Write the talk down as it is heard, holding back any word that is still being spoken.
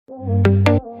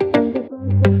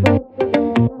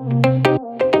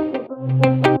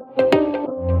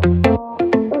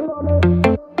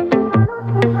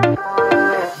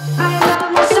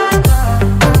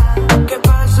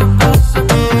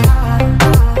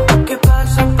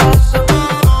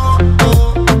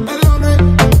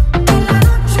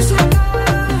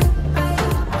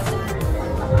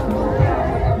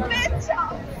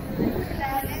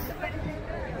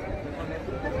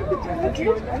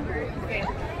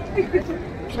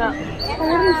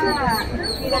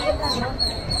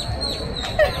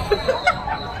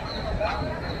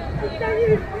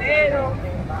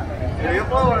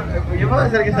Yo puedo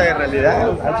hacer que sea en realidad.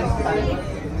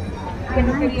 Que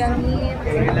no quería ir.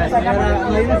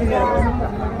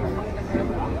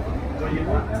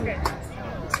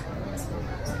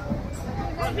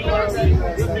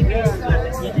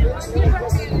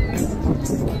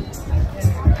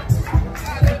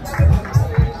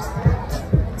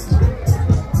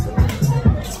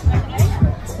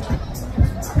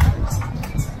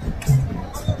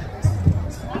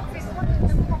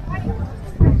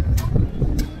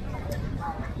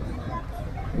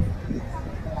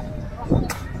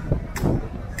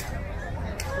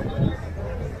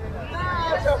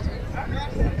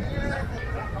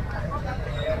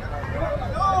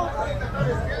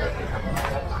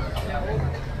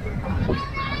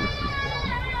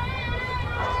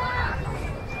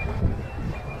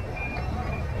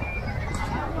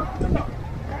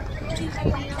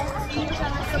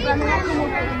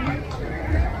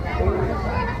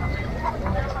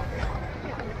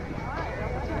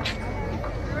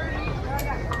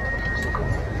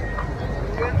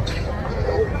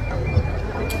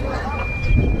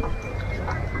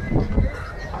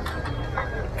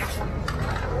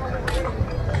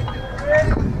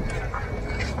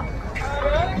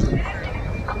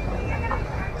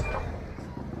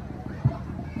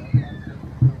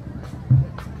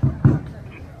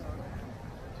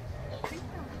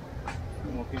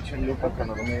 Como pinche lupa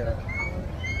cuando no me da.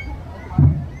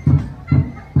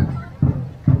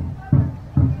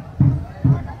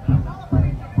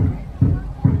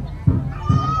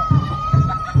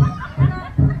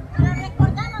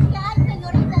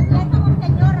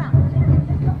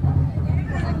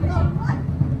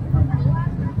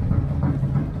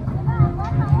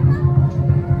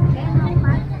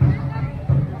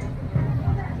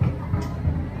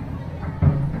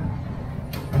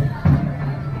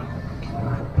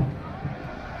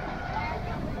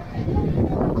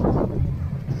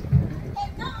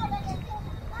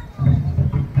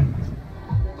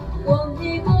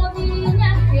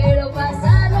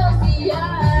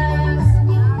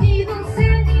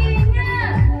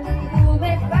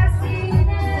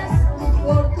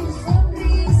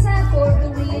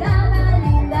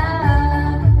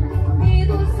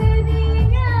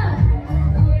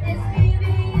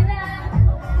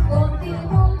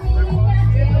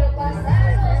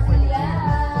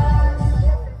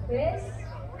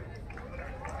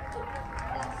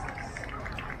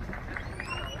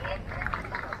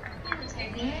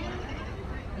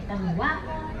 Estás muy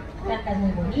guapo, cantas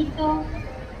muy bonito,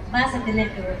 vas a tener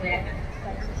que volver a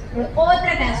cantar.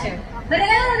 Otra canción. ¿Me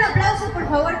regalan un aplauso, por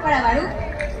favor, para Baruch?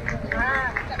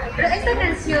 Pero esta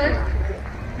canción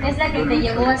es la que te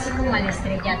llevó así como al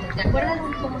estrellato. ¿Te acuerdas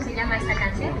cómo se llama esta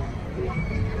canción?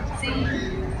 Sí,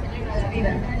 Celebra la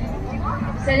vida.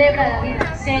 Celebra la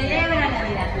vida. Celebra la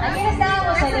vida. Ayer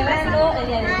estábamos celebrando el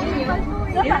Día del Niño.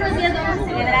 En unos días vamos a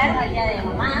celebrar el Día de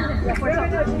Mamá. En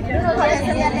unos días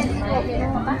el Día del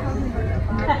Papá.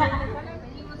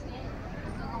 Venimos bien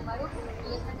con Baruch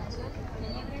y esta canción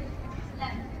Celebra la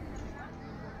vida.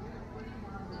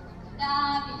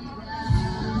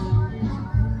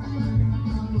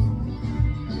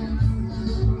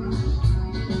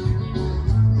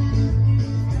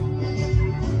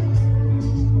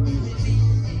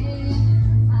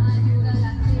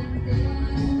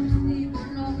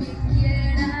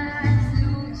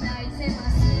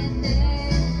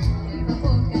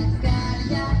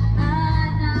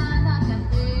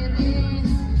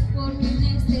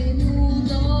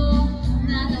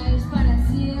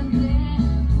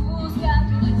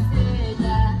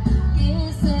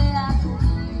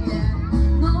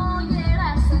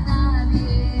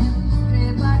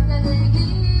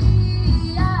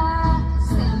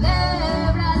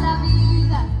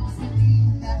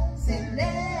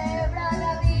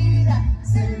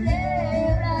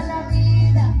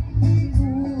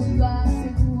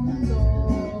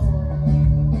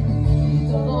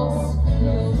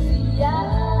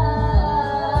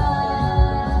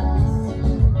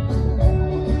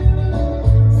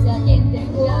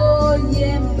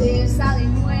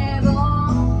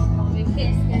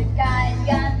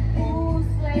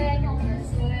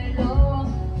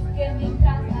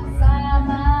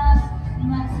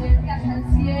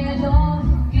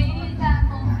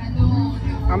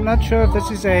 not sure if this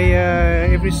is a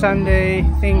every Sunday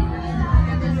thing,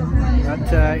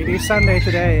 but it is Sunday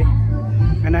today,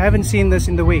 and I haven't seen this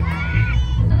in the week.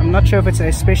 I'm not sure if it's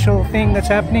a special thing that's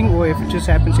happening or if it just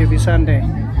happens every Sunday.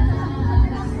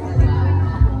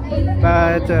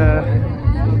 But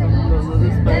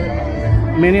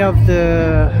many of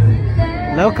the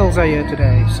locals are here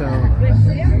today, so,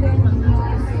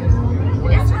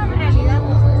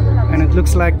 and it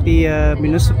looks like the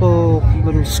municipal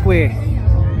little square.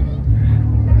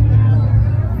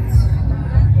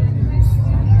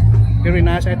 Very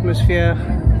nice atmosphere.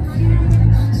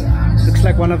 Looks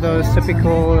like one of those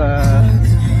typical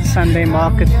Sunday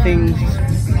market things.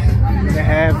 They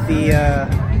have the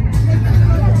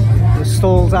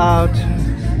stalls out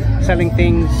selling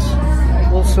things,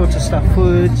 all sorts of stuff,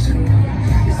 foods,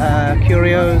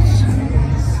 curios,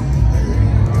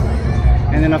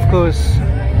 and then of course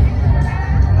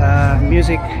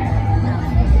music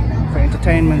for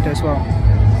entertainment as well.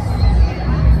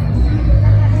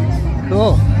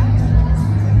 Cool.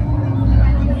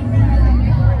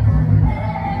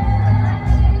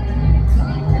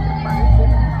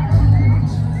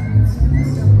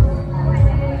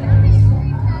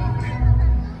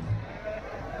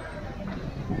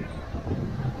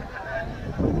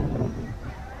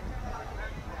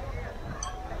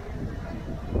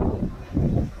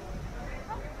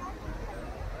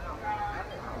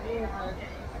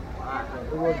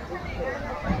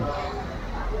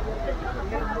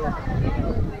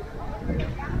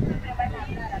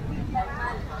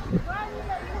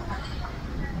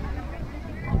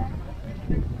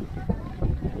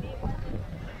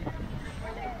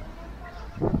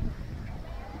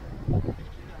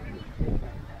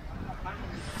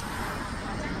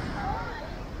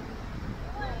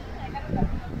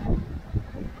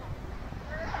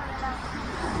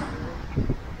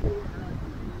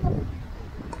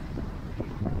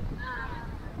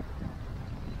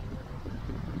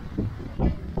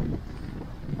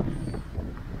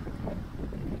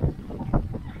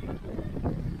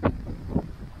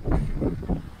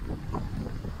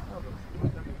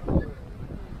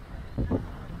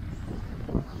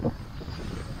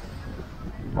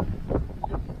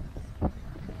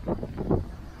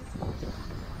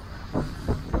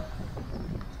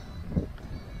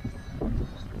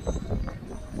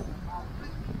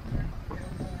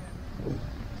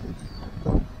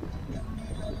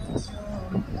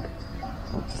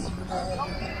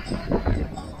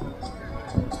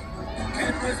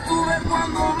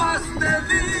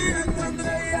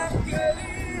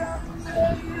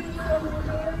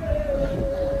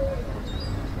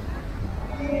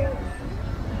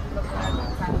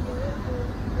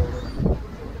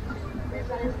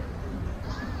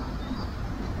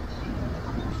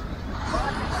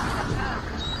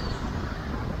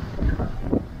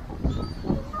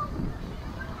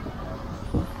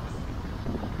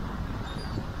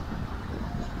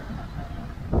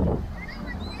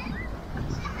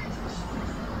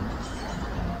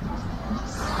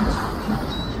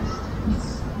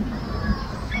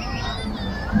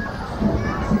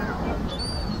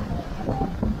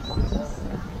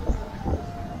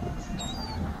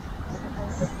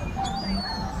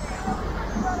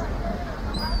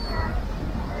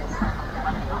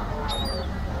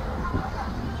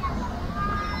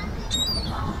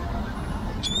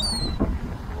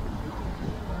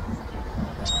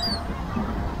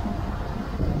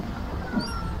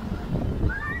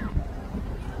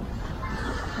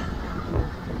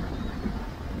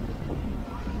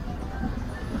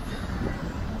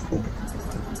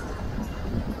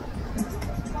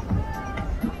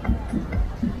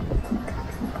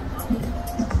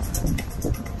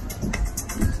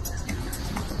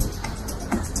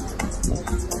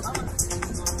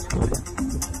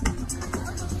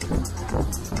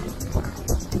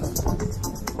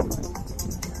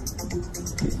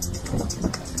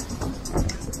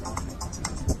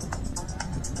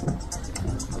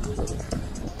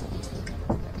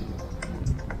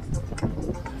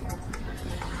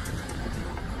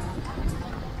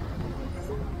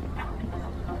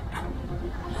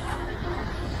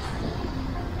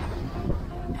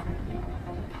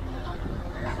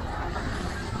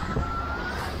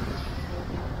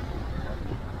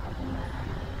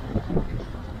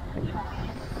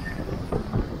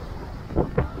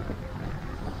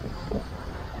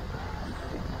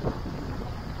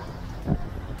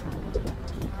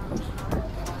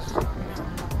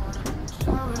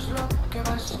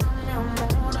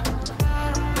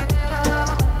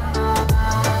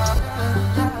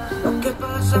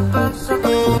 pasa,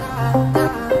 pasa.